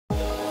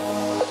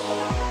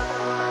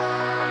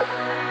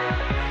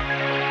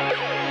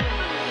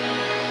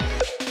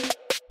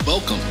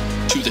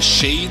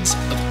Shades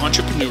of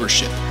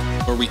Entrepreneurship,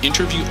 where we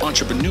interview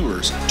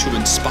entrepreneurs to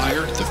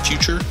inspire the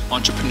future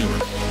entrepreneur.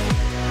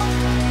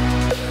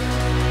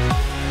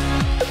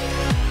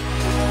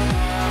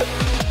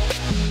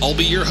 I'll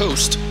be your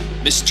host,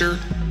 Mr.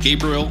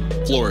 Gabriel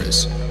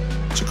Flores.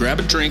 So grab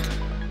a drink,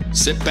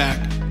 sit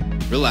back,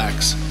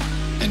 relax,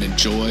 and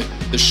enjoy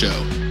the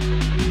show.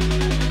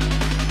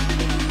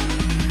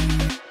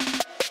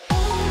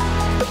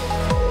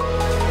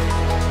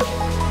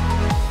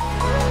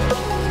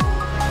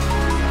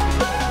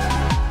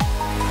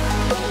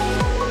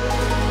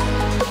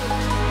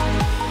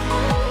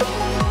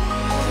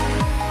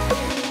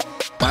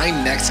 My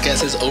next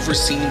guest has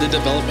overseen the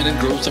development and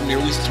growth of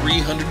nearly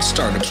 300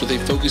 startups with a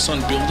focus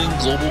on building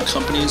global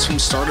companies from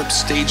startup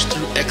stage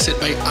through exit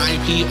by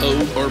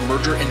IPO or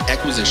merger and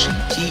acquisition.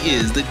 He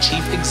is the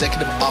Chief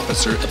Executive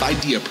Officer of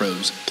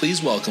Ideapros.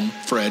 Please welcome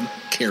Fred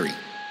Cary.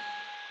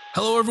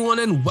 Hello, everyone,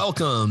 and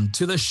welcome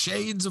to the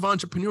Shades of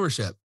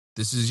Entrepreneurship.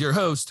 This is your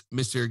host,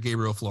 Mr.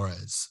 Gabriel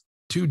Flores.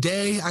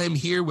 Today, I am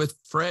here with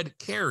Fred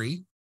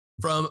Cary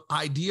from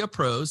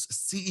Ideapros,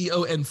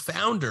 CEO and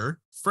founder.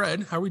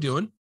 Fred, how are we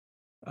doing?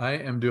 I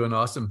am doing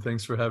awesome.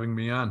 Thanks for having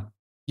me on.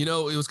 You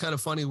know, it was kind of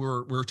funny. We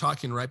were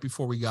talking right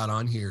before we got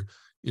on here,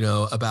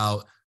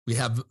 about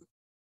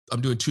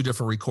I'm doing two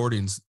different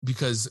recordings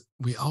because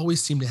we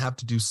always seem to have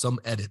to do some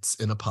edits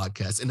in a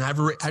podcast. And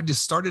I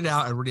just started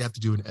out, I already have to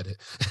do an edit.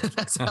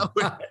 That's how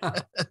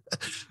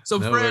So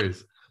no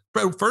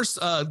Fred, first,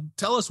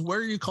 tell us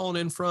where you're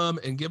calling in from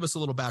and give us a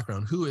little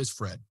background. Who is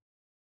Fred?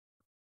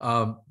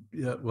 Well,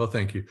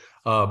 thank you.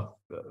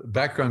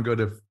 Background, go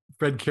to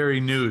Fred Cary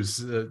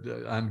News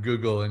on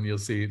Google, and you'll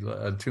see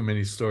too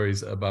many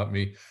stories about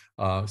me,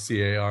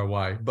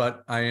 Cary.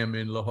 But I am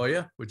in La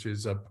Jolla, which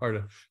is a part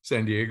of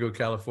San Diego,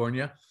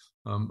 California.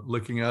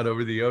 Looking out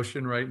over the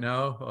ocean right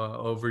now,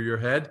 over your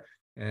head,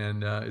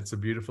 and it's a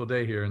beautiful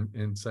day here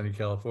in sunny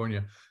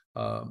California.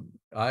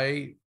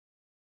 I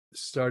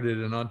started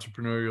an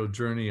entrepreneurial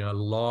journey a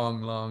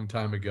long, long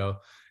time ago,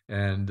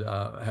 and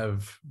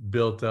have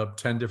built up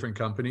 10 different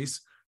companies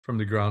from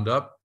the ground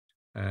up.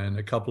 And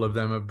a couple of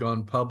them have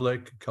gone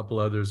public, a couple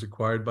others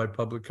acquired by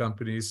public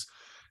companies.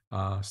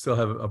 Still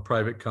have a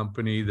private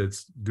company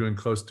that's doing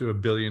close to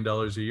 $1 billion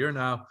a year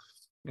now.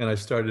 And I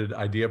started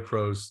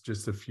Ideapros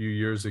just a few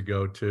years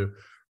ago to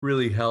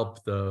really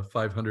help the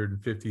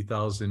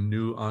 550,000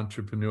 new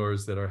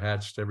entrepreneurs that are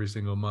hatched every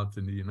single month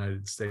in the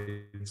United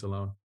States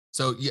alone.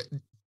 So yeah,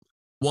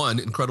 one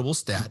incredible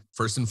stat,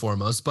 first and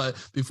foremost. But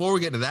before we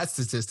get to that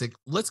statistic,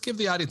 let's give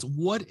the audience,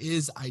 what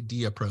is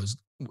Ideapros?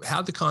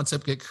 How did the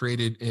concept get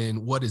created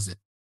and what is it?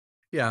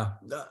 Yeah.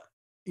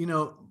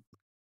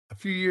 A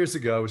few years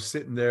ago, I was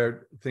sitting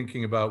there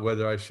thinking about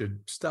whether I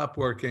should stop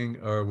working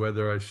or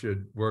whether I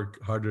should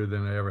work harder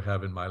than I ever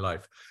have in my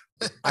life.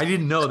 I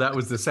didn't know that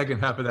was the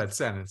second half of that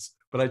sentence,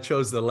 but I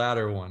chose the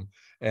latter one.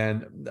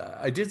 And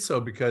I did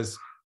so because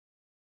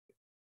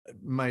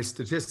my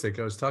statistic,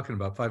 I was talking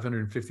about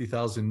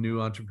 550,000 new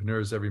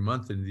entrepreneurs every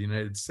month in the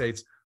United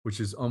States, which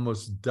is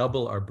almost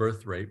double our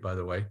birth rate, by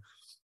the way.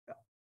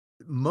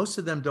 Most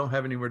of them don't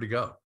have anywhere to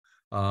go.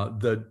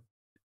 The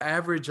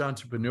average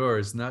entrepreneur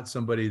is not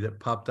somebody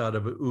that popped out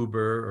of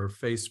Uber or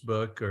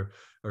Facebook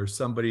or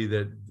somebody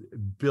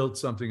that built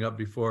something up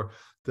before.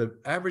 The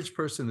average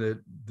person that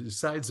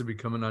decides to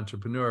become an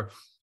entrepreneur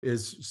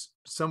is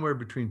somewhere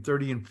between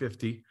 30 and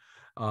 50.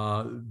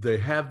 They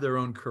have their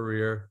own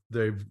career.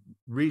 They've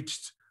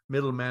reached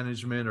middle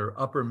management or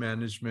upper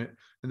management,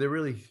 and they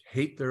really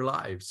hate their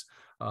lives.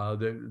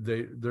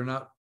 They're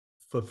not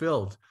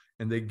fulfilled.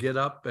 And they get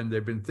up and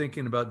they've been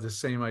thinking about the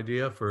same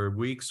idea for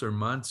weeks or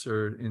months,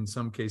 or in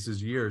some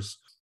cases, years.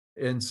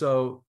 And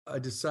so I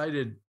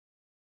decided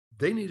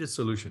they need a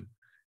solution.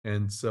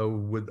 And so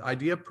with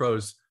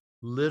Ideapros,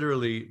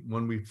 literally,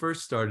 when we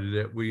first started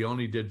it, we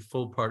only did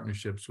full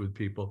partnerships with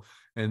people.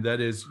 And that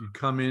is, you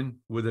come in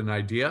with an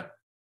idea,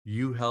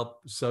 you help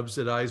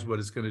subsidize what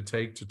it's going to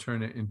take to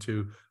turn it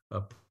into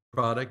a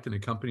product and a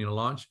company to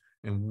launch.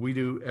 And we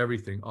do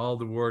everything, all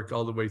the work,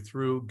 all the way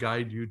through,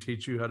 guide you,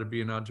 teach you how to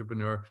be an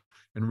entrepreneur,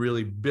 and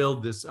really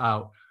build this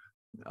out.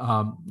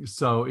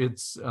 So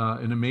it's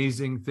an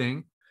amazing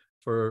thing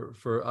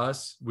for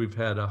us. We've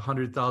had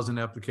 100,000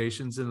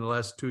 applications in the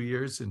last 2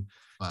 years and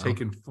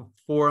taken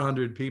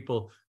 400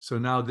 people. So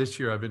now this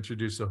year I've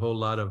introduced a whole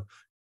lot of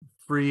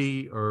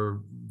free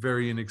or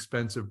very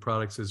inexpensive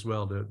products as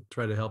well to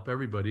try to help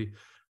everybody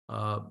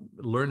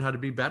learn how to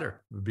be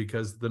better.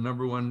 Because the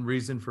number one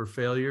reason for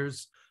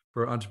failures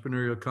for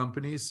entrepreneurial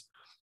companies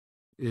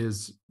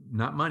is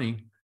not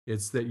money.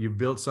 It's that you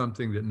built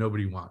something that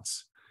nobody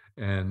wants.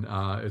 And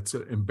it's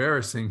an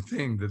embarrassing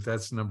thing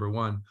that's number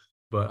one,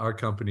 but our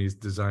company is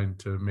designed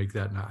to make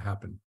that not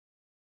happen.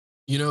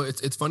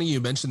 It's funny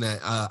you mentioned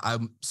that.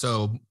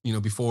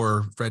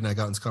 Before Fred and I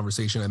got in this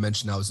conversation, I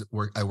mentioned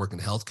I work in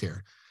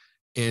healthcare.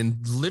 And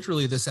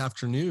literally this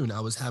afternoon,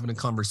 I was having a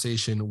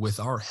conversation with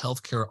our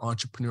healthcare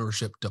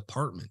entrepreneurship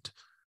department,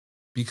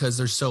 because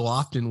there's so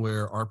often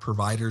where our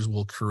providers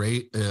will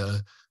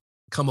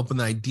come up with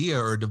an idea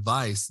or a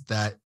device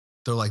that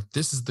they're like,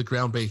 this is the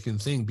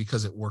groundbreaking thing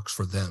because it works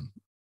for them,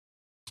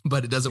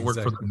 but it doesn't work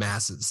for the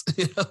masses.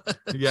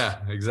 Yeah,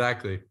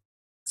 exactly.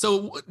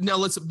 So now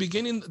let's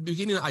beginning of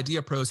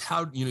Ideapros.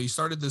 How, you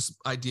started this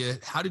idea.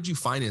 How did you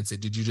finance it?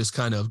 Did you just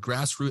kind of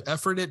grassroots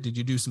effort it? Did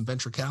you do some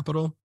venture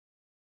capital?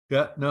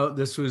 Yeah, no,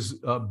 this was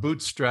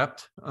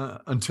bootstrapped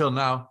until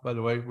now. By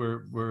the way,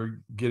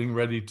 we're getting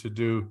ready to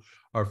do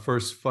our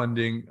first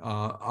funding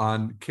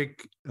on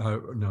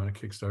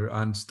Kickstarter,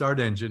 on Start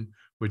Engine,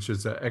 which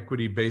is an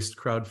equity-based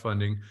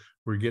crowdfunding.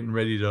 We're getting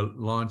ready to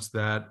launch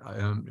that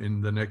in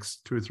the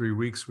next 2 or 3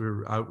 weeks.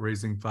 We're out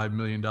raising $5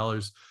 million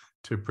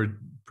to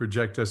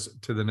project us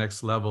to the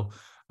next level.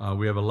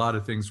 We have a lot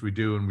of things we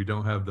do, and we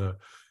don't have the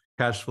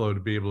cash flow to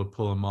be able to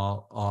pull them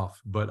all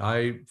off. But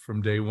I,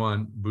 from day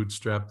one,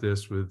 bootstrapped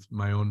this with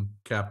my own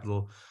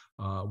capital,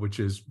 which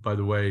is, by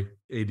the way,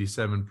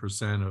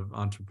 87% of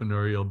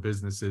entrepreneurial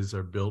businesses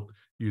are built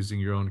using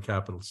your own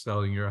capital,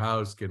 selling your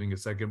house, getting a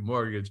second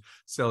mortgage,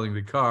 selling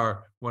the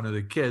car, one of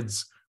the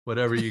kids,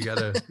 whatever you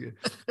gotta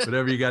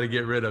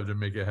get rid of to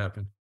make it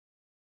happen.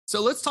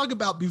 So let's talk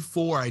about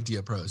before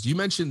Ideapros. You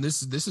mentioned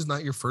this is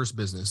not your first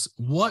business.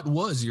 What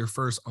was your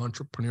first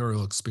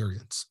entrepreneurial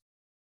experience?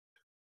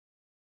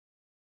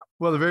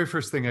 Well, the very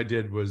first thing I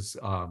did was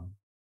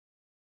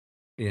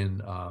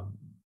in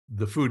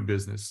the food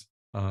business.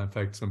 In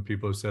fact, some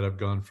people have said I've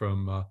gone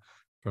from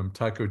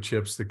taco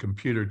chips to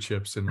computer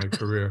chips in my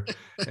career.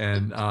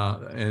 And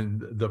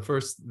the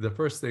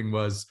first thing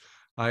was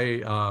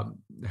I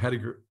had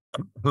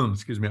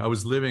excuse me, I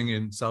was living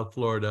in South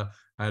Florida.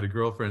 I had a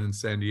girlfriend in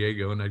San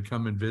Diego, and I'd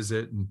come and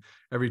visit. And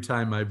every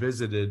time I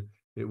visited,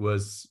 it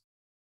was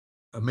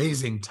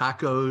amazing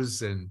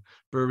tacos and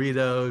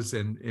burritos.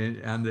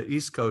 And on the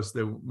East Coast,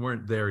 they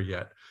weren't there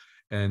yet.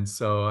 And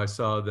so I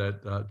saw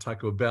that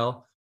Taco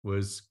Bell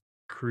was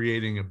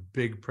creating a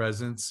big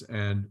presence.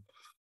 And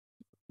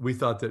I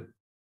thought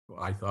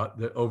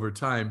that over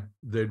time,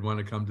 they'd want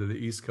to come to the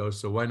East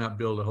Coast. So why not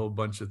build a whole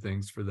bunch of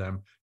things for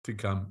them to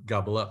come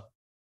gobble up?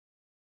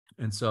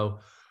 And so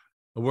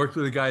I worked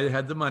with a guy that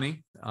had the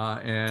money,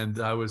 and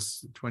I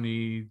was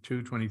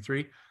 22,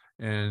 23.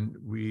 And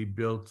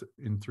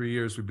in 3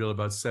 years, we built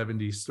about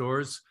 70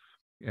 stores.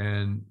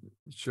 And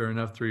sure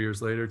enough, 3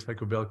 years later,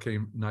 Taco Bell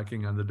came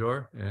knocking on the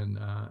door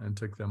and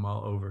took them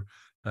all over.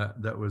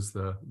 That was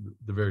the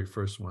very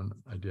first one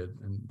I did.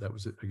 And that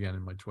was it again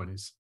in my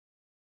 20s.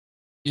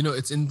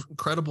 It's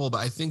incredible, but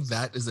I think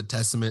that is a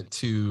testament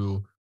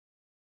to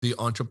the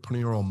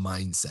entrepreneurial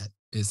mindset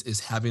is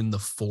having the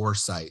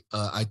foresight.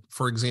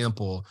 For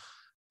example,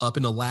 up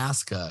in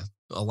Alaska,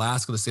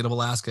 the state of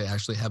Alaska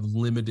actually have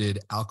limited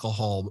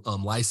alcohol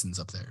license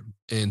up there.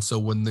 And so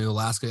when the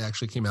Alaska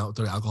actually came out with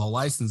their alcohol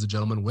license, the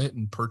gentleman went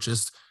and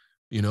purchased,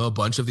 a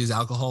bunch of these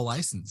alcohol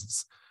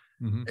licenses.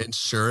 Mm-hmm. And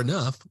sure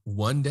enough,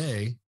 one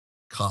day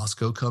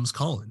Costco comes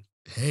calling.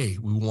 Hey,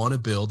 we want to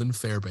build in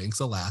Fairbanks,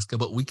 Alaska,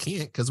 but we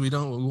can't because we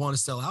want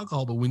to sell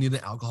alcohol, but we need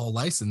an alcohol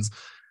license.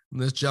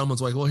 And this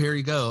gentleman's like, well, here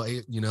you go.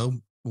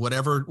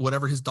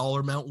 Whatever his dollar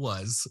amount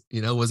was,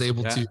 was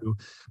able to.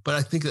 But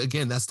I think,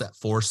 again, that's that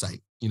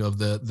foresight,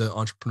 the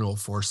entrepreneurial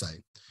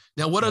foresight.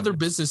 Now, what other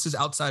businesses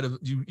outside of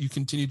you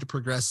continued to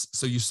progress?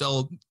 So you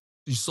sold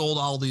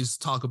all these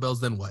Taco Bells,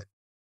 then what?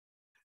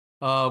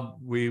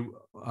 We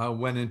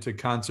went into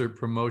concert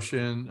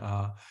promotion,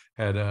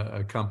 had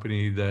a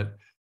company that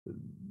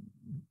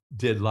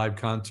did live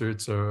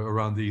concerts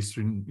around the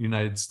Eastern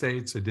United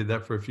States. I did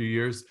that for a few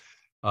years.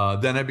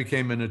 Then I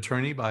became an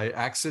attorney by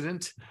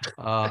accident.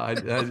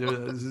 That's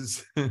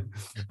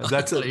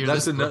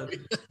another.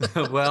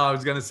 Well, I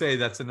was going to say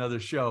that's another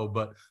show,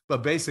 but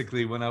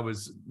basically, when I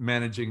was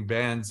managing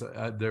bands,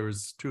 there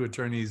was 2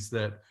 attorneys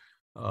that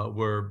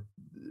were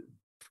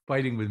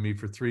fighting with me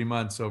for 3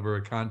 months over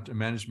a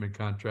management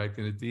contract,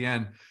 and at the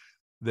end,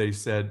 they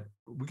said,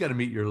 "We got to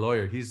meet your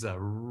lawyer. He's a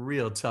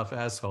real tough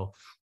asshole."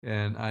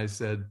 And I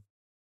said,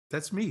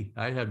 "That's me.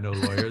 I have no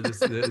lawyer.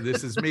 This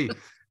is me."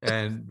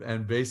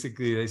 And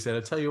basically they said,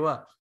 "I'll tell you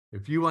what,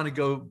 if you want to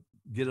go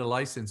get a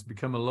license,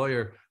 become a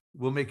lawyer,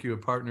 we'll make you a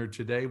partner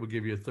today. We'll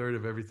give you 1/3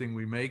 of everything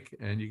we make,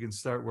 and you can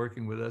start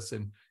working with us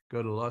and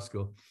go to law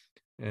school."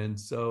 And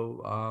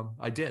so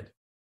I did,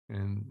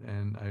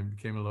 and I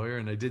became a lawyer,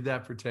 and I did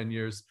that for 10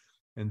 years.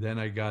 And then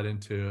I got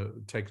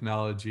into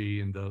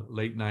technology in the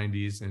late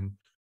 90s, and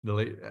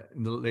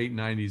in the late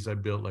 90s, I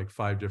built like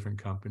 5 different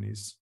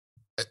companies.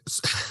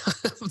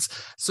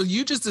 So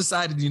you just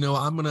decided,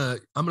 I'm gonna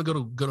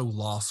go to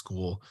law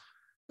school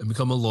and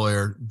become a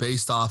lawyer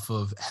based off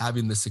of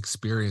having this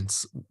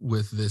experience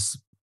with this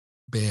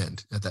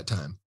band at that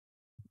time.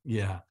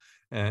 Yeah,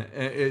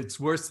 it's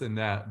worse than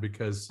that,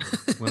 because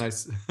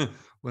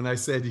when I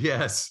said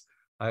yes,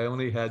 I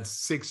only had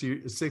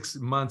 6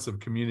 months of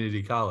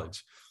community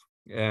college,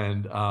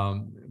 and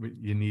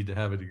you need to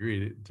have a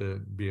degree to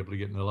be able to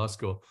get into law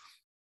school.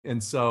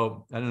 And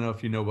so I don't know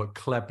if you know what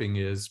CLEPing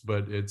is,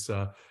 but it's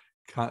a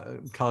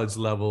college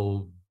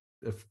level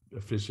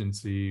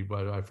efficiency.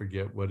 But I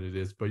forget what it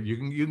is. But you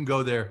can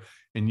go there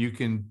and you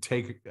can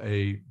take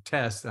a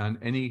test on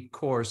any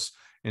course,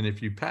 and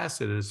if you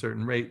pass it at a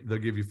certain rate, they'll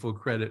give you full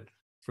credit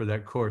for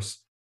that course.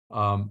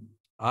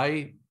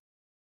 I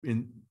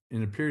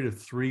in a period of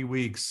 3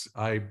 weeks,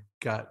 I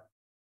got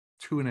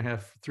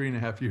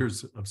 3.5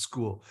 years of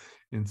school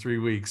in 3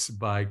 weeks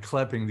by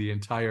clipping the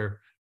entire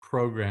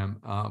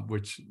program,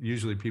 which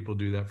usually people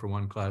do that for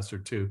one class or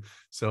two.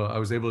 So I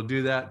was able to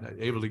do that,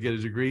 able to get a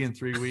degree in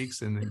 3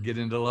 weeks and then get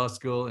into law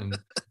school, and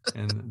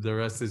the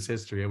rest is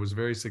history. I was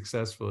very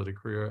successful at a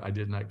career I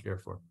did not care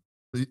for.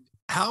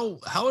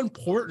 How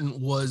important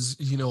was,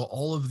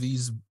 all of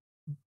these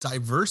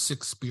diverse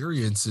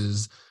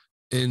experiences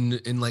in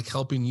like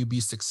helping you be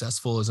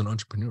successful as an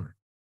entrepreneur?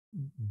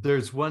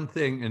 There's one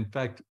thing, in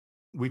fact,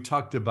 we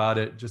talked about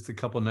it just a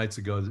couple of nights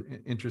ago.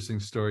 An interesting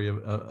story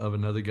of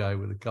another guy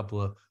with a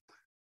couple of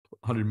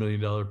 $100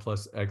 million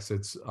plus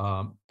exits.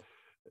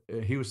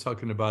 He was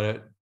talking about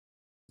it.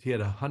 He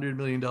had a $100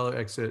 million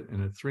exit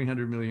and a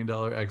 $300 million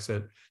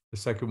exit. The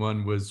second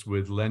one was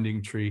with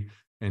LendingTree,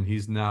 and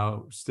he's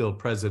now still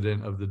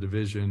president of the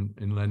division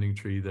in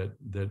LendingTree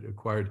that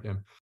acquired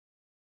him.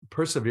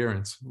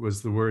 Perseverance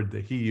was the word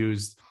that he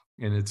used,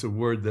 and it's a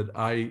word that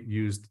I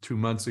used 2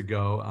 months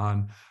ago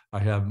I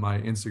have my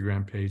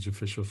Instagram page,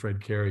 official Fred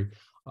Cary.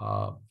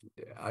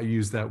 I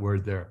use that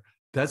word there.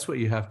 That's what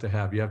you have to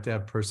have. You have to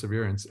have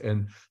perseverance.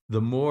 And the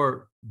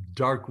more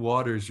dark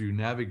waters you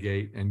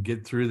navigate and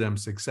get through them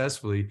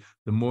successfully,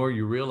 the more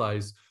you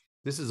realize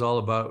this is all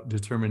about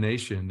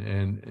determination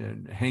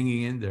and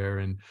hanging in there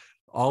and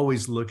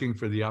always looking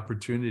for the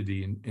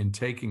opportunity and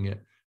taking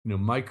it.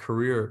 My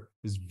career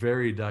is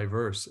very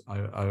diverse.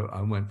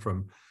 I went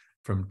from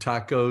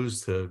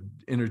tacos to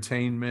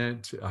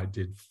entertainment. I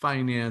did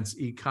finance,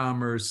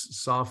 e-commerce,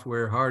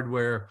 software,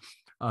 hardware,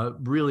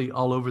 really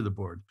all over the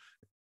board.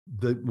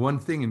 The one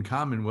thing in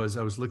common was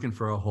I was looking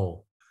for a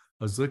hole.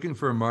 I was looking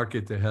for a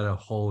market that had a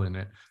hole in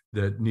it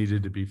that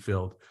needed to be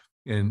filled.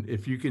 And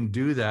if you can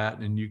do that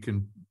and you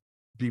can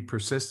be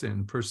persistent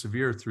and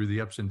persevere through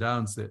the ups and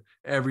downs that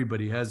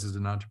everybody has as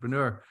an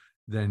entrepreneur,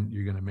 then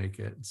you're going to make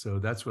it. So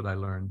that's what I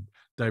learned.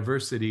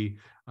 Diversity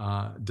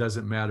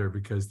doesn't matter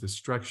because the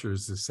structure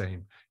is the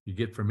same. You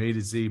get from A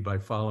to Z by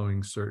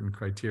following certain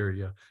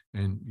criteria,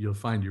 and you'll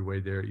find your way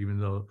there, even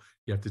though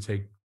you have to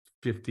take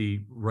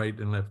 50 right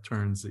and left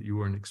turns that you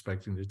weren't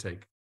expecting to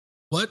take.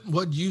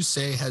 What you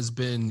say has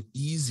been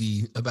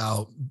easy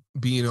about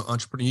being an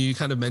entrepreneur? You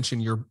kind of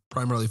mentioned your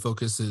primarily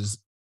focus is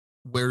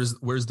where's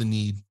the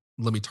need?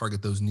 Let me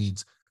target those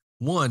needs.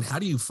 One, how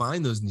do you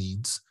find those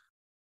needs,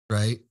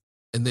 right?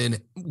 And then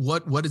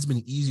what has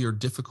been easy or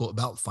difficult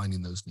about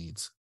finding those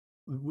needs?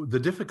 The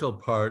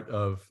difficult part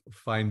of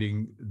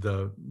finding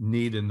the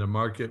need in the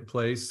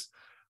marketplace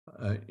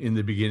in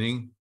the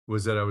beginning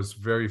was that I was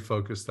very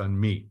focused on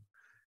me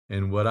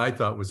and what I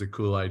thought was a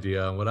cool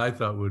idea, what I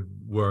thought would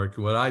work,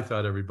 what I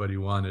thought everybody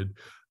wanted,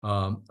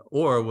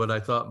 or what I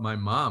thought my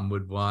mom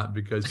would want,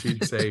 because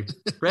she'd say,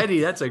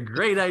 Freddie, that's a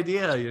great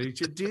idea. You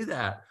should do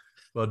that.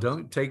 Well,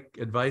 don't take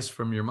advice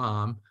from your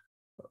mom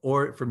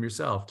or from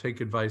yourself.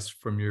 Take advice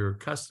from your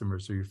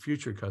customers or your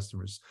future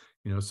customers.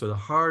 So the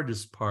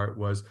hardest part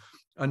was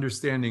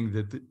understanding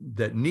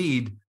that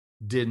need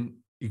didn't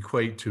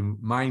equate to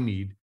my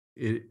need.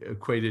 It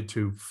equated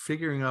to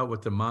figuring out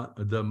what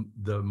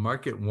the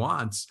market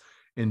wants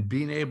and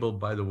being able,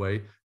 by the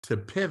way, to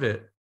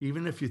pivot,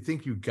 even if you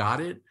think you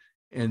got it,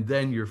 and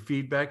then your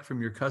feedback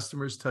from your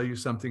customers tell you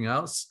something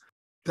else.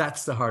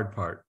 That's the hard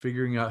part,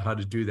 figuring out how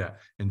to do that.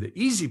 And the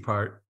easy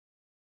part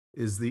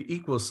is the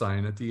equal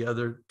sign at the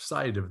other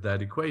side of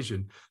that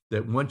equation,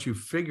 that once you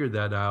figure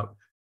that out,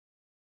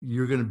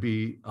 you're going to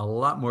be a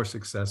lot more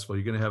successful.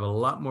 You're going to have a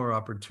lot more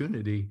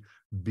opportunity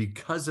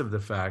because of the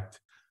fact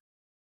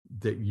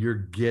that you're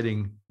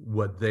getting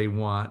what they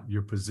want.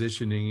 You're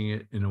positioning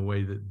it in a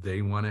way that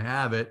they want to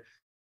have it.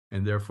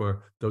 And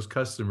therefore, those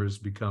customers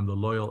become the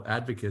loyal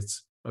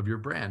advocates of your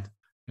brand.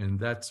 And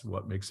that's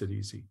what makes it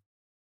easy.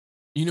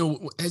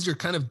 As you're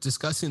kind of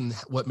discussing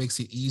what makes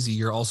it easy,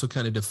 you're also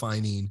kind of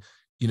defining,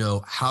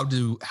 how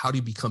do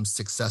you become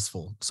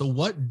successful? So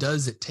what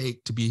does it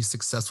take to be a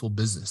successful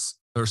business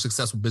or a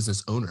successful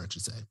business owner, I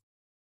should say?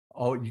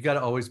 Oh, you got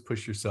to always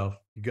push yourself.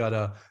 You got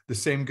to, the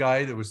same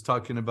guy that was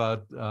talking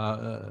about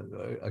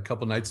a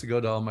couple nights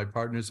ago to all my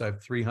partners, I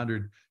have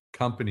 300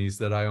 companies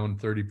that I own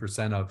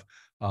 30% of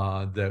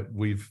that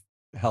we've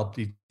helped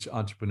each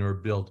entrepreneur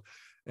build.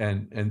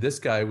 And this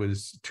guy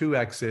was 2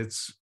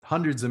 exits,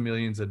 hundreds of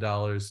millions of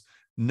dollars,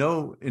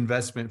 no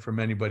investment from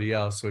anybody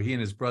else. So he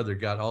and his brother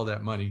got all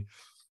that money,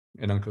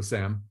 and Uncle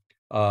Sam.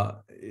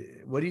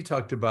 What he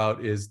talked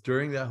about is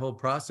during that whole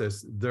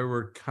process, there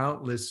were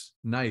countless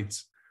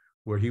nights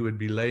where he would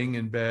be laying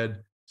in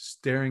bed,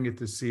 staring at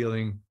the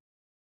ceiling,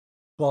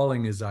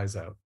 bawling his eyes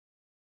out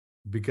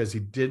because he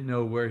didn't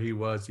know where he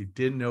was. He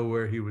didn't know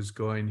where he was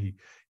going.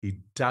 He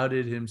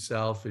doubted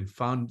himself. He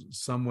found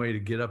some way to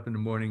get up in the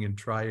morning and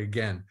try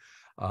again.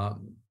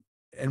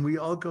 And we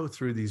all go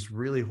through these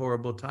really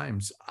horrible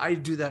times. I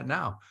do that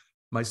now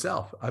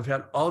myself. I've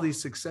had all these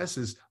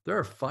successes. There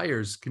are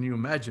fires. Can you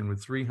imagine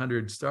with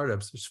 300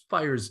 startups? There's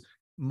fires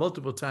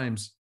multiple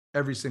times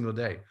every single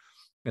day.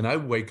 And I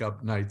wake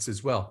up nights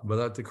as well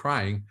without the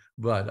crying,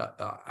 but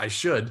I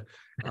should.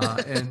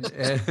 And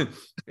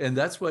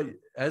that's what,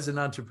 as an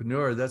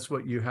entrepreneur, that's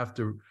what you have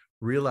to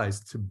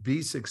realize. To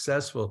be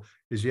successful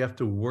is you have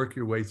to work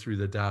your way through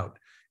the doubt.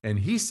 And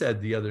he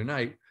said the other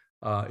night,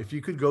 if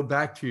you could go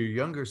back to your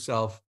younger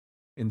self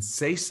and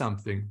say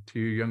something to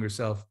your younger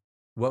self,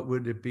 what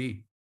would it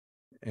be?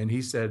 And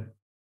he said,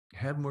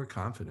 have more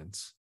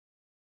confidence.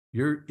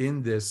 You're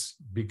in this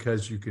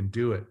because you can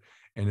do it.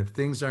 And if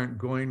things aren't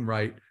going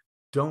right,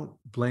 don't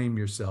blame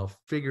yourself.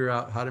 Figure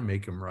out how to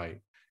make them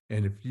right.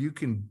 And if you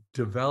can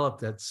develop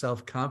that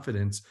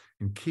self-confidence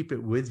and keep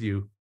it with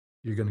you,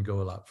 you're going to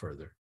go a lot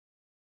further.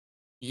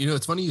 You know,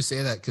 it's funny you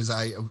say that, because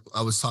I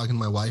was talking to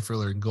my wife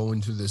earlier,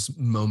 going through this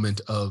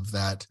moment of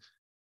that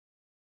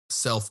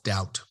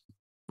self-doubt,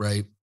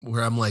 right?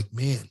 Where I'm like,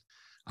 man,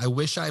 I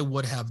wish I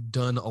would have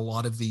done a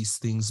lot of these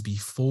things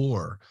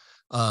before,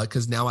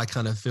 because now I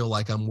kind of feel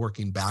like I'm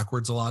working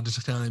backwards a lot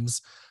of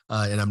times,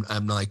 and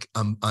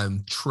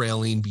I'm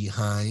trailing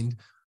behind.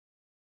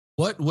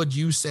 What would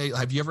you say?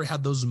 Have you ever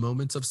had those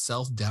moments of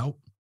self-doubt?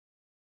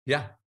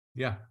 Yeah.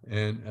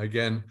 And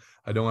again,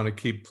 I don't want to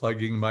keep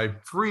plugging my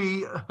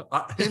free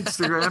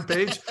Instagram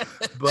page,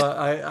 but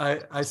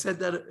I said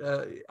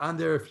that on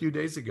there a few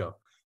days ago.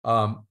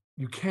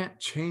 You can't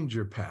change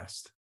your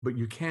past, but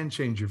you can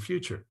change your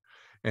future.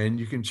 And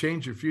you can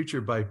change your future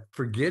by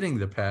forgetting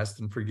the past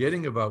and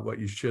forgetting about what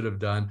you should have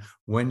done,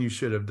 when you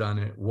should have done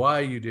it,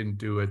 why you didn't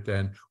do it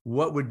then,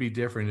 what would be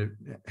different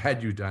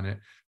had you done it.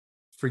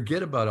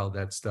 Forget about all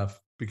that stuff,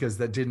 because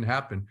that didn't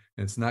happen.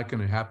 And it's not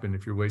going to happen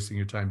if you're wasting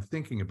your time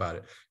thinking about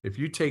it. If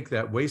you take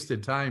that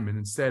wasted time and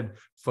instead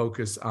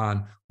focus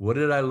on, what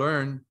did I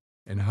learn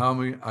and how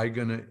am I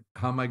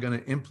going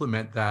to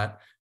implement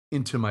that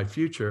into my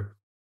future?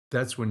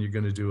 That's when you're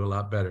going to do a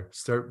lot better.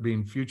 Start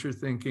being future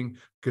thinking,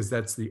 because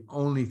that's the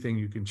only thing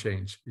you can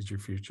change is your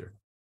future.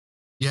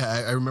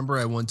 Yeah, I remember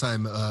at one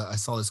time I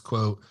saw this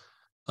quote,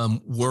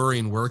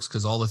 worrying works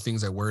because all the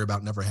things I worry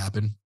about never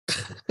happen.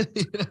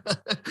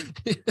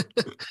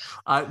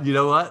 You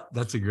know what?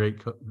 That's a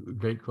great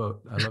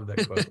quote. I love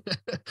that quote.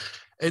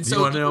 And so,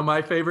 you want to know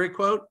my favorite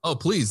quote? Oh,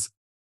 please.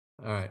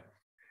 All right.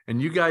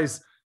 And you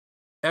guys,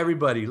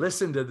 everybody,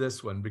 listen to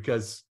this one,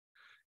 because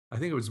I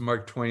think it was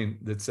Mark Twain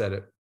that said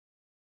it.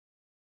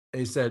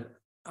 He said,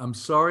 I'm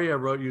sorry I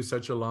wrote you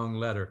such a long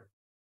letter.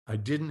 I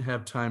didn't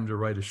have time to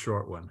write a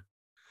short one.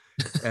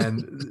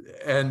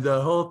 And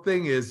the whole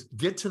thing is,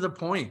 get to the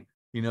point,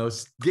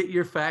 get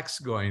your facts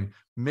going,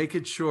 make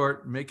it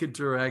short, make it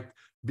direct,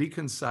 be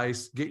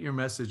concise, get your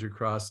message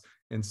across,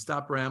 and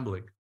stop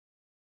rambling.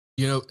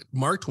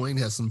 Mark Twain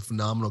has some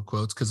phenomenal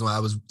quotes, because when I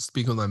was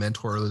speaking with my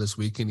mentor earlier this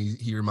week, and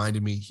he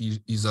reminded me,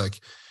 he's like,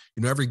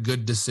 every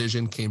good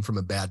decision came from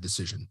a bad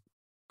decision.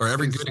 Or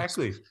every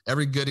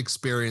good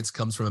experience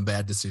comes from a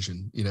bad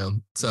decision,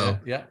 So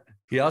yeah.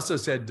 He also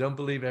said, "Don't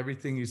believe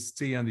everything you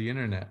see on the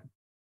internet."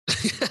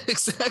 Yeah,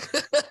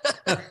 exactly.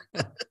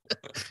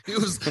 He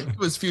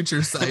was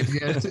future sight.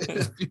 Yeah.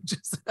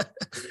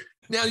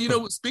 Now,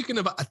 speaking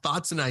of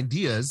thoughts and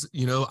ideas,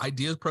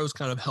 Ideapros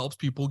kind of helps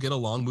people get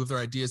along, move their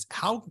ideas.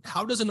 How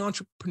does an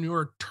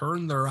entrepreneur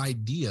turn their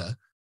idea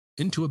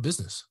into a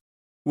business?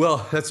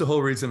 Well, that's the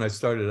whole reason I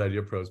started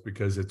Ideapros,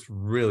 because it's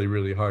really,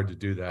 really hard to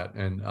do that.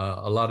 And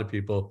a lot of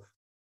people,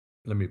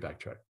 let me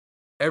backtrack.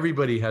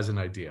 Everybody has an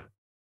idea,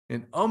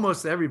 and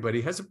almost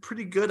everybody has a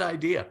pretty good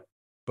idea,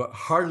 but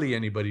hardly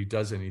anybody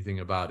does anything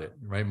about it,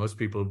 right? Most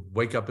people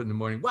wake up in the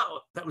morning,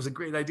 wow, that was a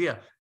great idea,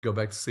 go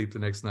back to sleep the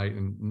next night,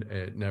 and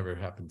it never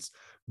happens.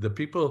 The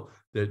people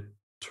that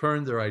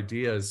turn their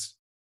ideas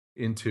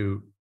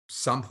into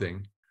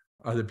something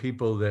are the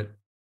people that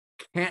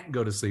can't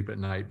go to sleep at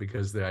night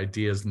because the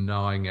idea is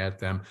gnawing at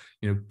them,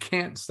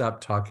 can't stop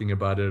talking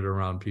about it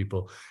around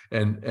people.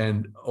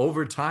 And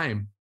over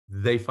time,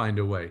 they find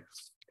a way.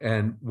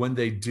 And when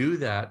they do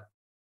that,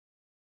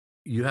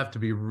 you have to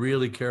be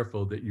really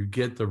careful that you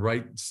get the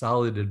right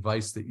solid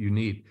advice that you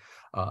need.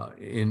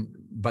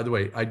 By the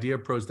way,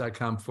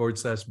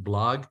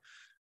 ideapros.com/blog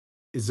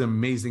is an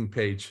amazing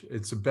page.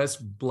 It's the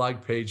best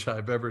blog page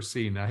I've ever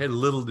seen. I had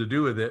little to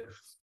do with it,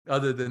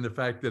 other than the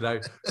fact that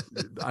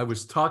I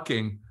was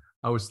talking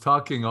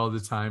all the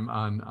time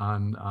on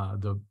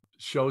the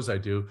shows I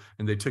do,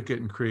 and they took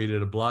it and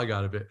created a blog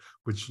out of it,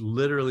 which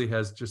literally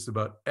has just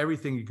about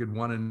everything you could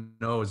want to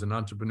know as an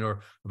entrepreneur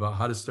about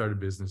how to start a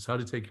business, how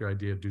to take your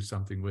idea, do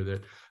something with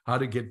it, how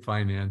to get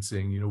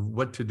financing,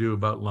 what to do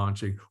about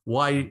launching,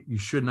 why you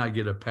should not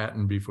get a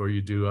patent before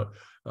you do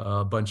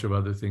a bunch of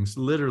other things,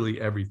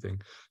 literally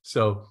everything.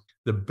 So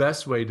the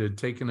best way to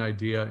take an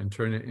idea and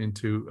turn it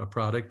into a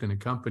product and a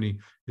company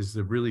is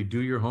to really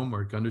do your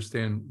homework,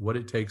 understand what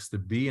it takes to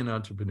be an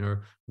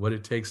entrepreneur, what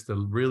it takes to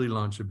really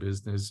launch a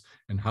business,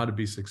 and how to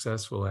be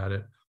successful at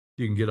it.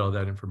 You can get all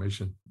that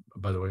information,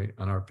 by the way,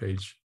 on our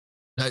page.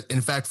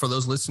 In fact, for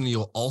those listening,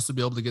 you'll also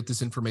be able to get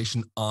this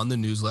information on the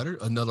newsletter.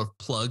 Another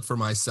plug for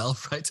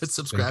myself, right? To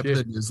subscribe to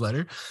the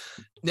newsletter.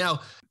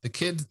 Now, the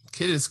kid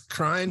is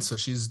crying, so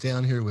she's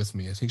down here with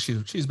me. I think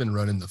she's been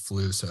running the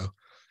flu, so.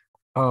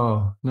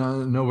 Oh,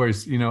 no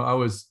worries.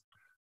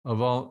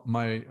 of all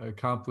my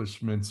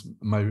accomplishments,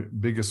 my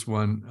biggest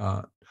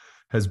one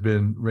has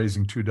been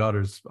raising two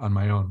daughters on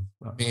my own.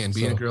 Man,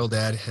 being a girl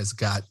dad has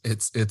got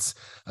it's.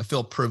 I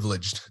feel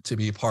privileged to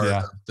be a part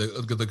of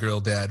the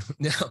girl dad.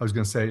 Now, I was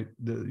going to say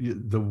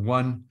the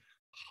one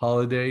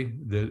holiday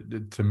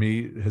that to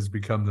me has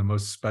become the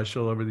most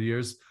special over the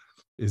years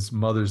is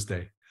Mother's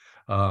Day,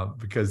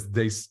 because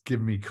they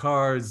give me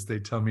cards. They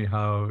tell me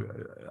how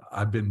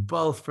I've been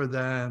both for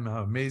them,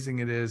 how amazing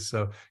it is.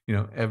 So,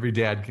 every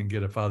dad can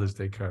get a Father's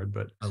Day card,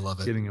 but I love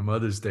it. Getting a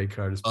Mother's Day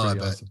card is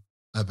pretty awesome.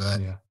 I bet.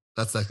 Yeah.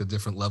 That's like a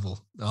different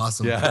level.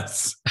 Awesome.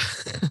 Yes.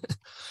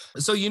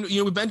 So,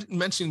 we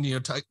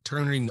mentioned,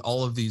 turning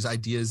all of these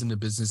ideas into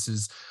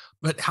businesses,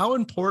 but how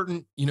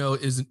important,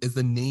 is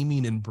the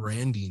naming and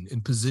branding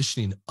and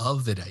positioning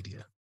of that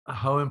idea?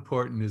 How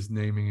important is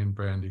naming and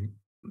branding?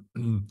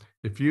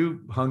 If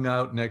you hung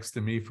out next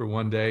to me for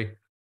one day,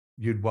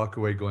 you'd walk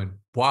away going,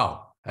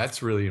 wow,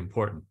 that's really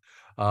important.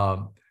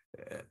 And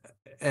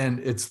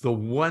it's the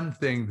one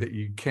thing that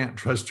you can't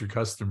trust your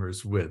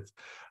customers with.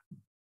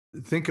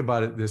 Think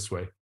about it this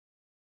way.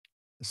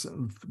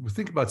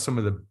 Think about some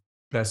of the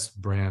best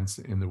brands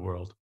in the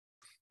world.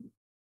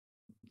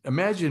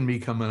 Imagine me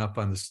coming up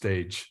on the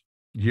stage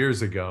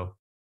years ago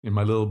in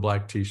my little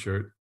black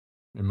t-shirt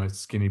and my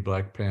skinny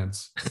black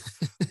pants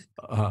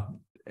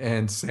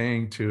and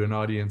saying to an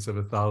audience of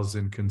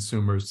 1,000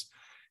 consumers,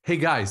 hey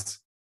guys,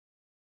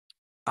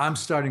 I'm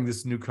starting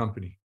this new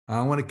company.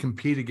 I want to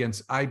compete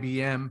against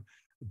IBM,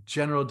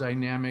 General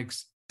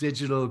Dynamics,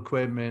 Digital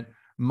Equipment,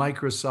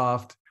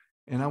 Microsoft,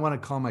 and I want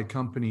to call my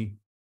company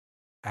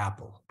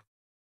Apple.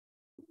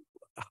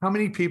 How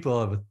many people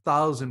of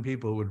 1,000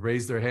 people would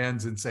raise their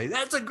hands and say,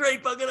 that's a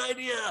great fucking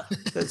idea?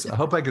 I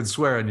hope I can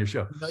swear on your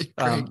show.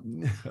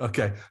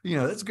 Okay.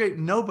 That's great.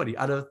 Nobody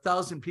out of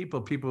 1,000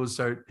 people would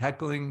start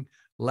heckling,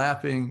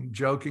 laughing,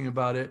 joking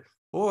about it.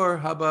 Or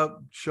how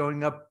about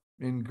showing up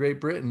in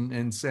Great Britain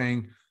and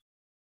saying,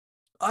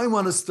 I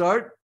want to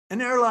start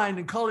an airline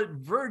and call it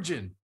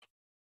Virgin.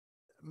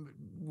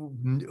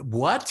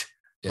 What?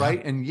 Yeah.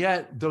 Right. And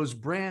yet those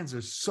brands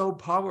are so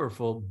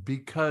powerful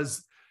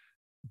because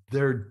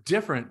they're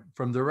different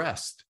from the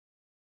rest.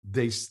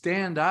 They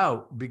stand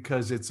out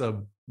because it's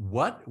a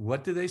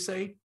what do they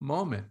say?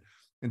 Moment.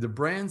 And the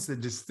brands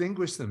that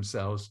distinguish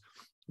themselves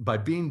by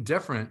being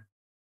different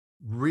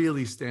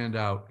really stand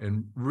out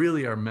and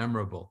really are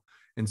memorable.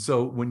 And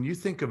so when you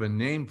think of a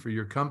name for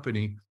your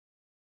company,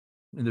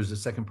 and there's a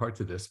second part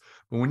to this,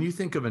 but when you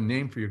think of a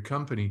name for your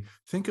company,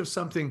 think of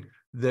something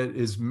that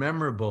is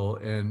memorable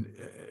and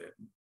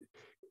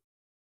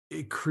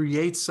it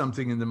creates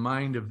something in the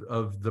mind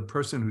of the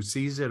person who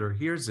sees it or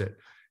hears it.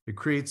 It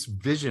creates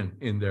vision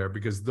in there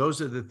because those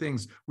are the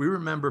things we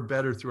remember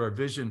better through our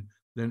vision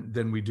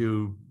than we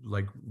do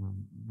like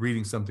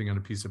reading something on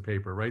a piece of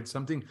paper, right?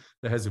 Something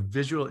that has a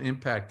visual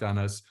impact on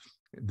us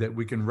that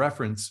we can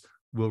reference,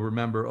 we'll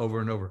remember over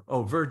and over.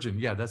 Oh, Virgin,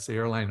 yeah, that's the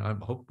airline. I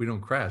hope we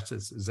don't crash.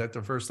 Is that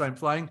the first time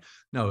flying?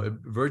 No,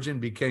 Virgin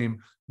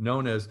became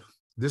known as,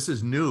 this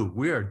is new.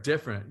 We are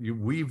different.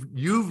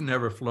 You've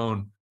never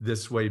flown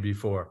this way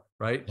before,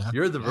 right? Yeah,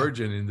 you're the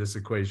Virgin in this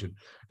equation,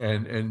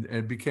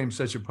 and became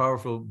such a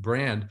powerful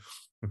brand.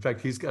 In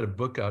fact, he's got a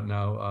book out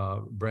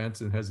now.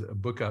 Branson has a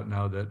book out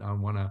now that I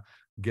want to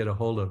get a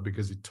hold of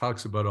because he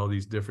talks about all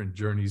these different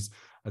journeys.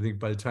 I think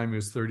by the time he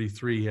was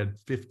 33, he had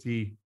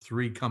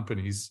 53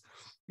 companies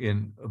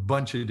in a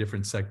bunch of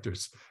different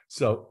sectors.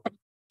 So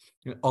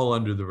all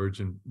under the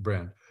Virgin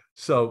brand.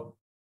 So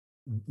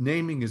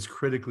naming is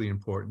critically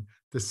important.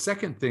 The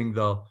second thing,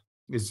 though,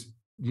 is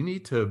you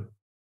need to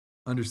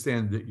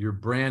understand that your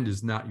brand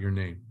is not your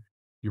name.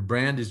 Your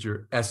brand is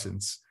your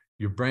essence.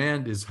 Your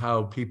brand is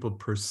how people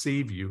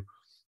perceive you.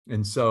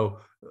 And so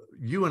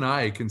you and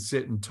I can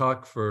sit and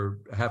talk for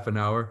half an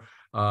hour.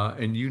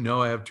 And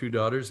I have two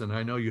daughters, and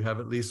I know you have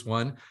at least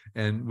one.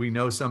 And we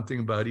know something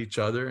about each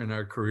other and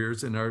our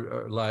careers and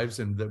our lives,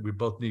 and that we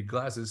both need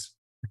glasses.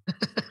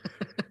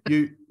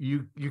 You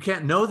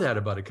can't know that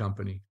about a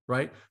company,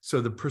 right?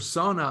 So the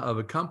persona of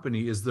a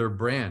company is their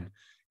brand.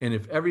 And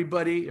if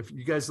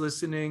you guys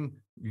listening,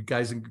 you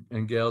guys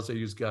and gals, I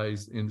use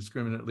guys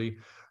indiscriminately.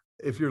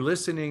 If you're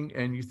listening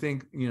and you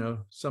think,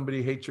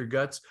 somebody hates your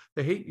guts,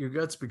 they hate your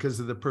guts because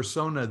of the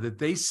persona that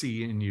they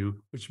see in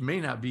you, which may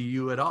not be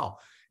you at all.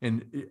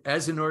 And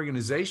as an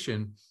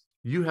organization,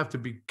 you have to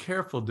be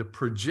careful to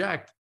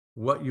project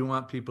what you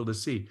want people to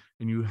see,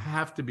 and you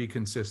have to be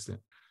consistent.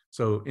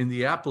 So in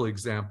the Apple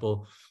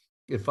example,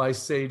 if I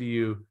say to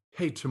you,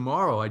 hey,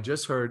 tomorrow I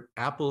just heard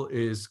Apple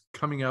is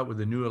coming out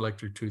with a new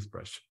electric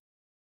toothbrush.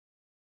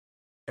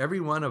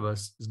 Every one of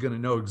us is going to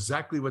know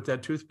exactly what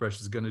that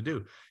toothbrush is going to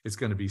do. It's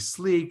going to be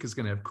sleek. It's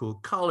going to have cool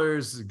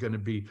colors. It's going to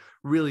be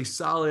really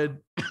solid,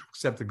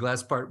 except the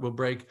glass part will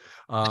break.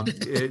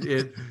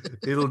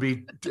 It'll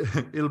be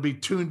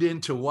tuned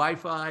into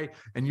Wi-Fi,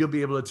 and you'll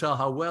be able to tell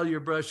how well you're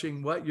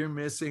brushing, what you're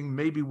missing,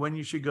 maybe when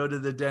you should go to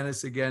the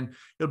dentist again.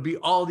 It'll be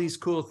all these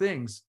cool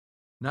things,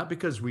 not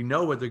because we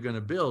know what they're going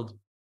to build,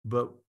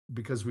 but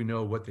because we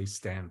know what they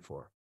stand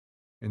for.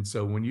 And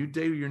so when you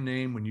do your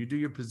name, when you do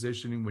your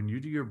positioning, when you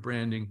do your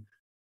branding,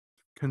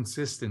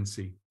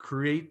 consistency,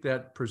 create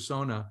that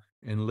persona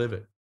and live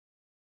it.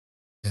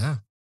 Yeah.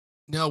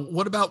 Now,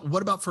 what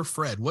about for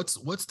Fred? What's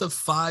the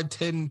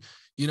 5-10,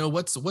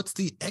 what's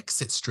the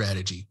exit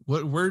strategy?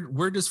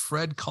 Where does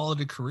Fred call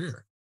it a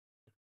career?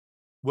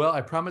 Well,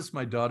 I promised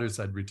my daughters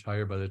I'd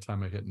retire by the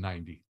time I hit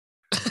 90.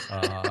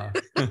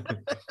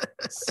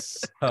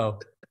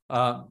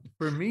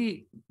 For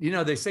me,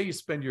 they say you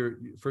spend your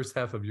first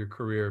half of your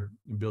career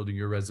building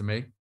your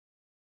resume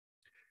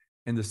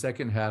and the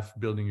second half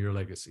building your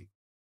legacy.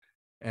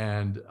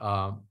 And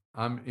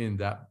I'm in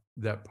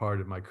that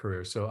part of my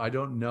career. So I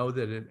don't know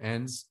that it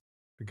ends,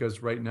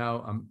 because right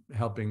now I'm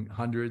helping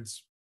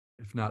hundreds,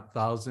 if not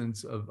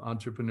thousands, of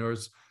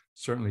entrepreneurs.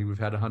 Certainly we've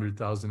had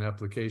 100,000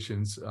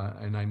 applications,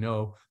 and I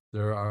know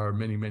there are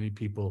many, many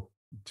people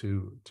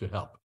to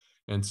help.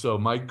 And so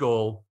my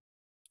goal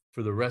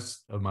for the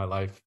rest of my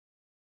life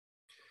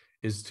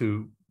is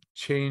to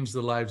change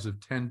the lives of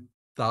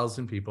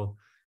 10,000 people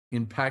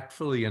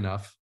impactfully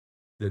enough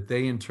that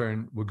they in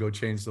turn will go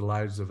change the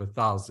lives of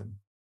 1,000.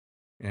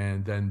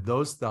 And then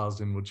those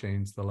 1,000 will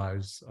change the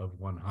lives of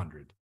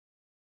 100.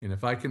 And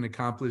if I can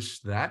accomplish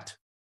that,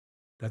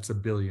 that's 1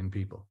 billion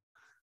people.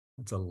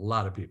 That's a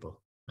lot of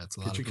people. That's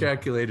a lot. Get your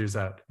calculators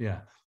out. Yeah,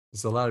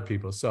 it's a lot of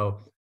people. So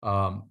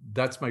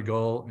that's my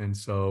goal. And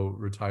so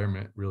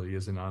retirement really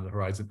isn't on the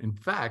horizon. In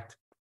fact,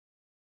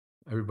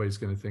 everybody's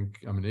going to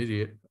think I'm an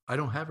idiot. I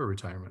don't have a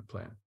retirement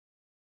plan.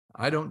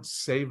 I don't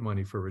save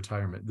money for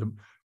retirement.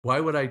 Why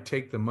would I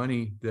take the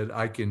money that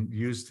I can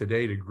use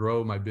today to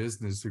grow my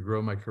business, to grow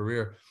my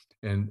career?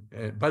 And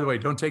by the way,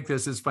 don't take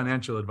this as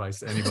financial advice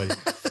to anybody.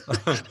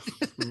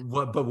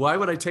 But why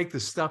would I take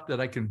the stuff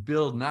that I can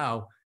build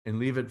now and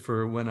leave it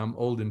for when I'm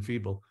old and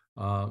feeble?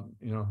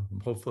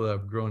 Hopefully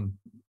I've grown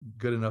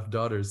good enough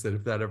daughters that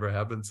if that ever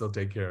happens, they'll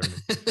take care of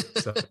me.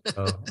 So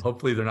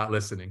hopefully they're not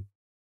listening.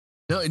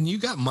 No, and you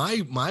got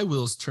my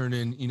wheels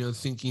turning,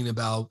 thinking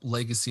about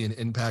legacy and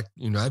impact.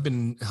 I've been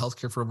in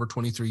healthcare for over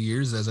 23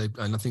 years,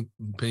 and I think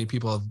many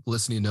people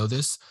listening know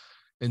this.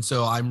 And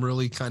so I'm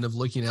really kind of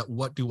looking at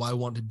what do I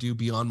want to do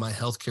beyond my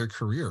healthcare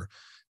career.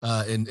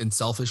 And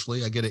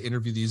selfishly, I get to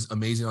interview these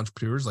amazing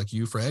entrepreneurs like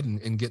you, Fred,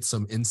 and get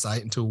some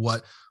insight into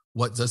what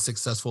does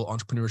successful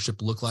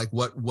entrepreneurship look like?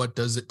 What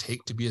does it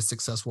take to be a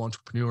successful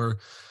entrepreneur?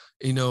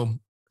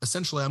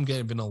 Essentially, I'm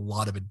getting a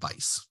lot of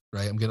advice,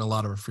 right? I'm getting a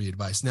lot of free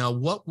advice. Now,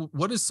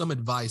 what is some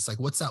advice? Like,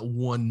 what's that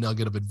one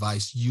nugget of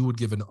advice you would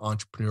give an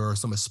entrepreneur or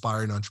some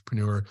aspiring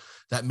entrepreneur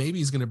that maybe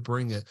is going to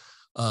bring it,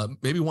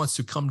 maybe wants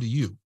to come to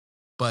you,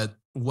 but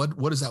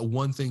what is that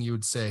one thing you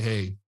would say,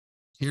 hey,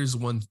 here's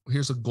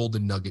a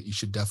golden nugget you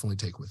should definitely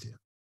take with you?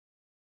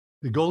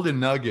 The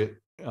golden nugget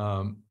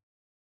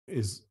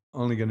is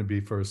only going to be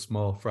for a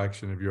small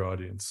fraction of your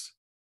audience,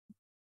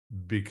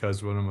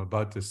 because what I'm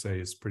about to say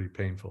is pretty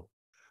painful.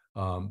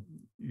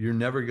 You're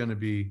never going to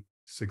be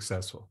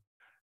successful,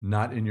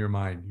 not in your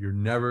mind. You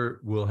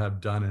never will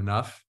have done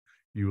enough.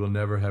 You will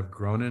never have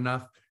grown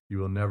enough. You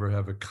will never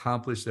have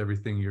accomplished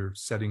everything you're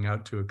setting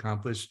out to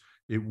accomplish.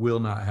 It will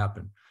not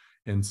happen.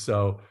 And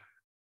so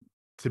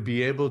to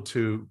be able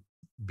to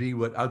be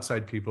what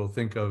outside people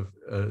think of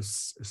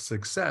as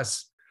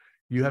success,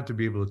 you have to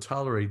be able to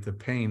tolerate the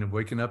pain of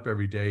waking up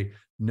every day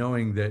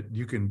knowing that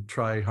you can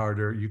try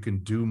harder, you can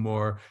do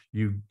more.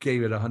 You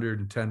gave it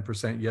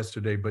 110%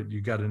 yesterday, but you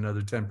got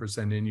another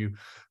 10% in you.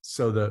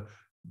 So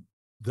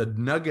the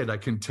nugget I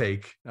can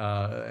take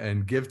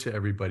and give to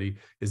everybody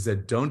is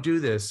that don't do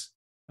this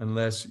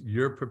unless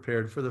you're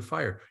prepared for the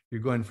fire.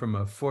 You're going from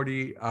a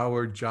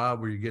 40-hour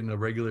job where you're getting a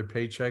regular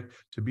paycheck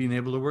to being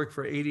able to work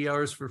for 80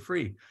 hours for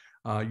free.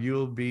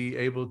 You'll be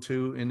able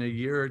to, in a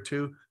year or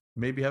two,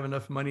 maybe have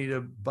enough money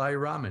to buy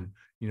ramen.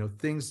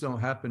 Things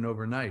don't happen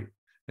overnight.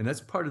 And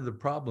that's part of the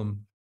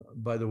problem,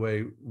 by the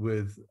way,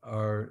 with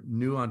our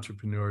new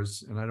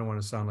entrepreneurs. And I don't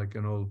want to sound like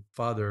an old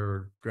father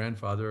or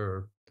grandfather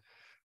or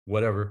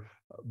whatever,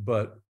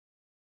 but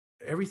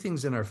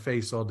everything's in our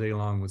face all day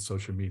long with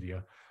social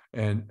media.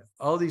 And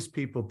all these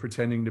people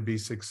pretending to be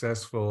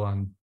successful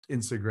on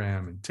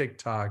Instagram and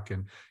TikTok,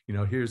 and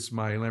here's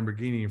my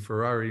Lamborghini and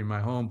Ferrari in my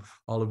home,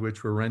 all of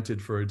which were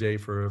rented for a day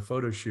for a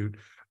photo shoot.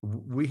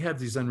 We have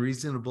these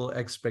unreasonable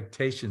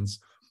expectations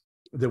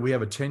that we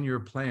have a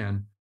 10-year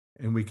plan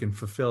and we can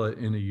fulfill it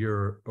in a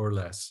year or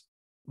less,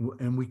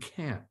 and we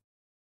can't,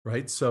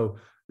 right? So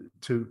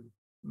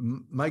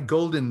my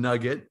golden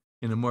nugget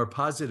in a more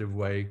positive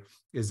way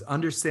is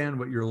understand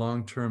what your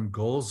long-term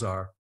goals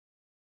are,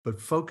 but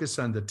focus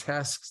on the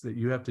tasks that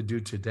you have to do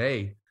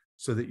today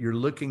so that you're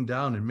looking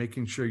down and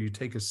making sure you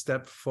take a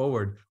step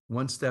forward,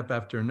 one step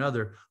after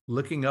another,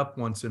 looking up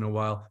once in a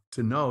while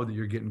to know that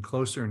you're getting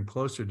closer and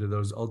closer to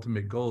those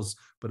ultimate goals,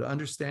 but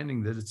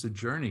understanding that it's a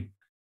journey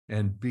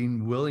and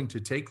being willing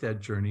to take that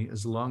journey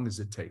as long as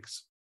it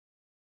takes.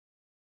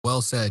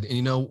 Well said.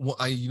 And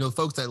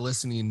folks that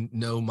listening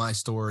know my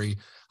story.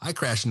 I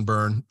crash and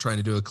burn trying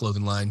to do a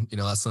clothing line,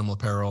 Slim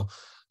Apparel.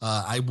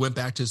 I went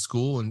back to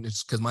school, and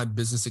it's because my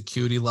business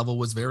acuity level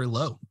was very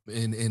low,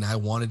 and I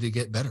wanted to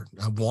get better.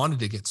 I wanted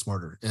to get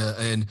smarter.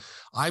 And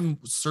I'm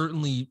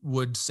certainly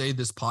would say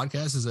this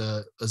podcast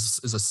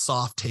is a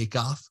soft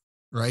takeoff,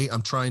 right?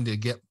 I'm trying to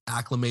get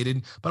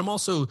acclimated, but I'm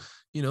also,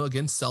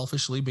 again,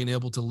 selfishly being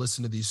able to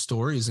listen to these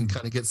stories and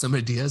kind of get some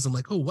ideas. I'm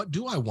like, oh, what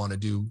do I want to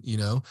do?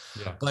 Yeah.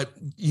 But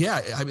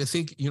yeah, I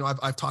think,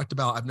 I've talked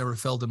about, I've never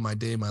failed in my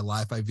day, in my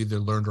life. I've either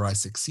learned or I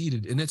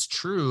succeeded. And it's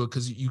true,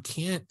 because you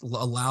can't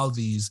allow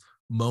these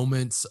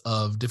moments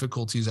of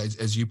difficulties,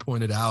 as you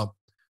pointed out,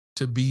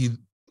 to be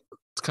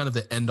kind of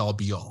the end all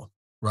be all,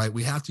 right?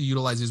 We have to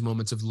utilize these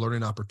moments of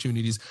learning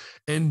opportunities.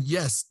 And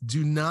yes,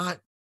 do not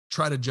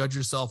try to judge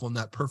yourself on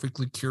that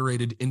perfectly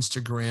curated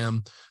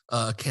Instagram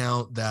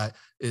account that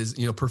is,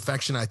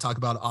 perfection. I talk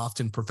about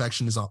often,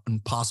 perfection is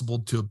impossible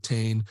to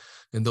obtain.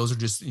 And those are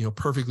just,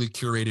 perfectly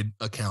curated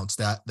accounts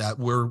that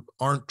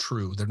aren't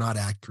true. They're not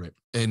accurate.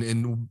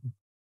 And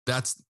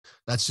that's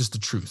just the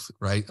truth,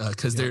 right?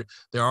 Because there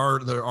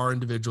are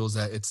individuals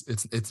that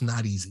it's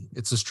not easy.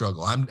 It's a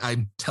struggle.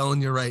 I'm telling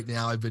you right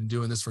now, I've been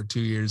doing this for 2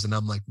 years, and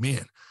I'm like,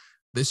 man,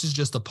 this is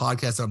just a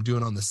podcast I'm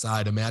doing on the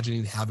side,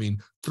 imagining having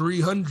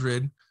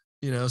 300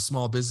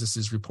 small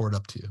businesses report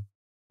up to you.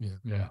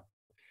 Yeah.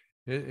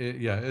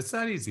 It's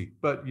not easy,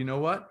 but you know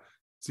what?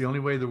 It's the only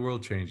way the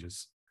world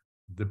changes.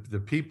 The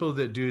people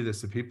that do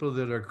this, the people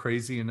that are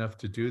crazy enough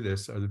to do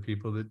this, are the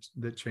people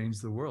that change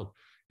the world.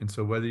 And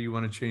so whether you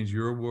want to change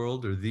your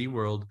world or the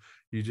world,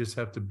 you just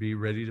have to be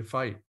ready to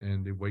fight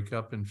and to wake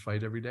up and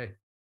fight every day.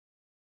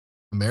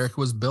 America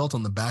was built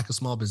on the back of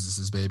small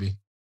businesses, baby.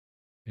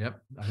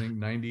 Yep. I think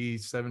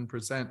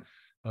 97%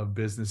 of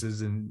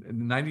businesses and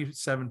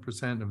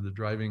 97% of the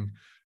driving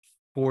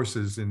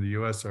forces in the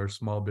US are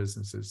small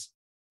businesses,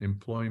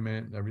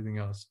 employment, everything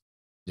else.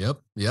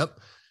 Yep.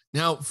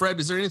 Now, Fred,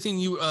 is there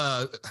anything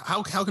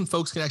how can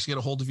folks actually get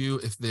a hold of you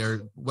if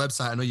their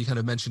website, I know you kind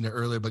of mentioned it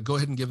earlier, but go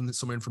ahead and give them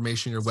some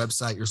information, your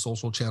website, your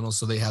social channels,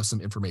 so they have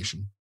some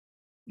information.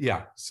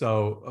 Yeah.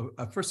 So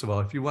first of all,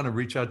 if you want to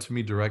reach out to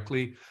me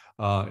directly,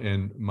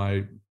 and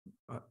my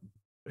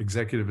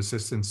executive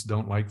assistants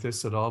don't like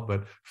this at all,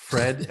 but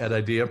Fred at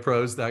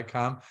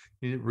Ideapros.com,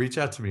 reach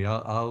out to me.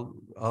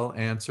 I'll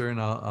answer,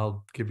 and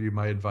I'll give you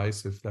my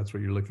advice if that's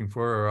what you're looking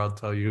for, or I'll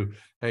tell you,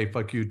 hey,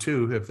 fuck you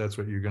too, if that's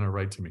what you're going to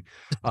write to me.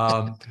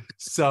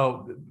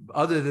 So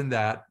other than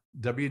that,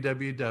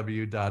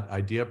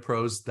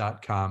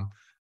 www.ideapros.com.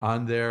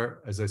 On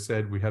there, as I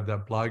said, we have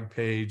that blog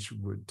page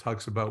that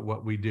talks about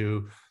what we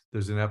do.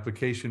 There's an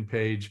application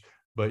page,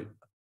 but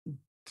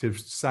to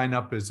sign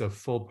up as a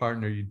full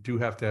partner, you do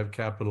have to have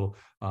capital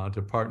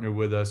to partner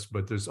with us,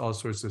 but there's all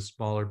sorts of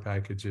smaller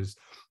packages.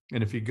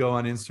 And if you go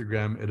on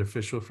Instagram at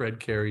official Fred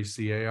Cary,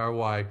 Cary,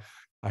 I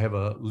have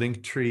a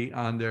link tree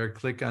on there.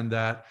 Click on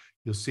that.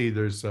 You'll see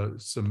there's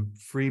some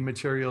free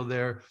material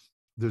there.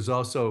 There's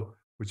also,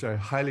 which I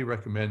highly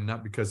recommend,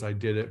 not because I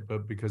did it,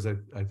 but because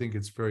I think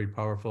it's very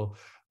powerful.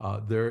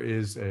 There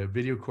is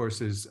video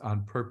courses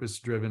on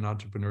purpose-driven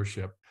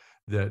entrepreneurship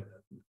that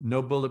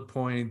no bullet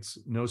points,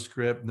 no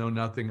script, no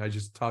nothing. I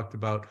just talked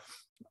about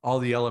all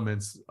the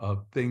elements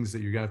of things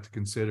that you're gonna have to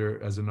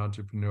consider as an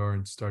entrepreneur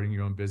and starting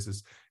your own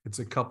business. It's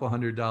a couple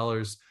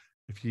 $100.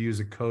 If you use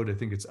a code, I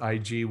think it's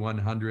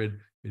IG100,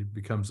 it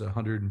becomes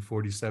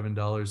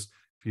 $147.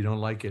 If you don't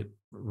like it,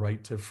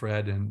 write to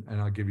Fred and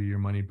I'll give you your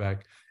money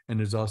back. And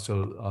there's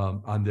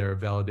also on there a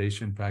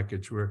validation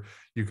package where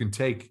you can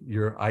take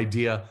your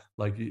idea,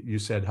 like you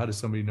said, how does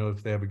somebody know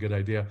if they have a good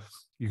idea?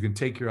 You can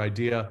take your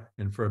idea,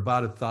 and for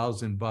about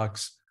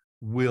 $1,000,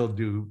 we'll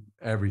do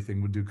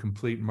everything. We'll do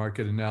complete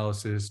market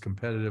analysis,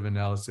 competitive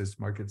analysis,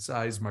 market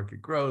size,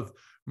 market growth,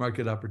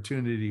 market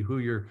opportunity, who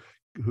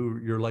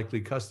your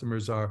likely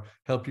customers are,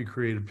 help you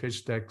create a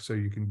pitch deck so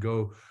you can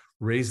go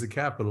raise the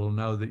capital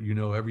now that you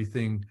know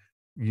everything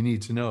you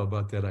need to know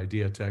about that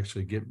idea to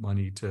actually get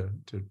money to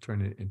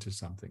turn it into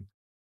something.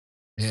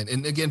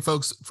 And again,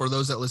 folks, for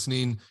those that are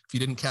listening, if you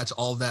didn't catch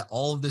all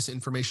of this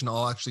information,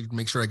 I'll actually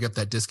make sure I get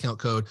that discount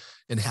code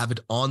and have it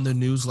on the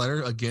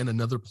newsletter. Again,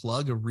 another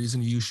plug, a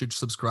reason you should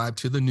subscribe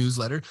to the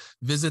newsletter.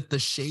 Visit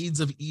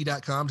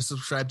theshadesofE.com to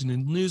subscribe to the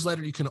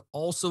newsletter. You can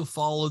also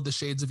follow the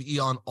Shades of E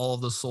on all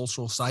of the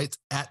social sites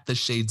at the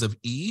Shades of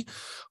E.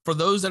 For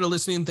those that are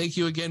listening, thank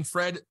you again,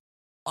 Fred.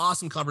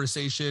 Awesome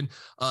conversation.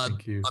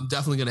 Thank you. I'm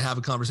definitely going to have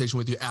a conversation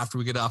with you after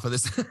we get off of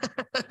this.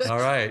 All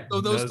right. So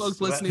those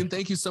folks listening,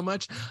 thank you so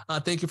much.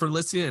 Thank you for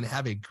listening and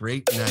have a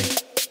great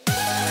night.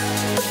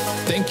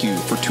 Thank you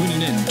for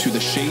tuning in to the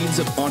Shades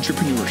of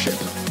Entrepreneurship.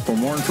 For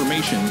more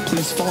information,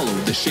 please follow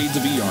the Shades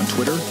of E on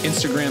Twitter,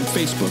 Instagram,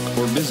 Facebook,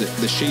 or visit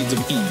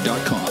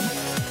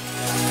theshadesofE.com.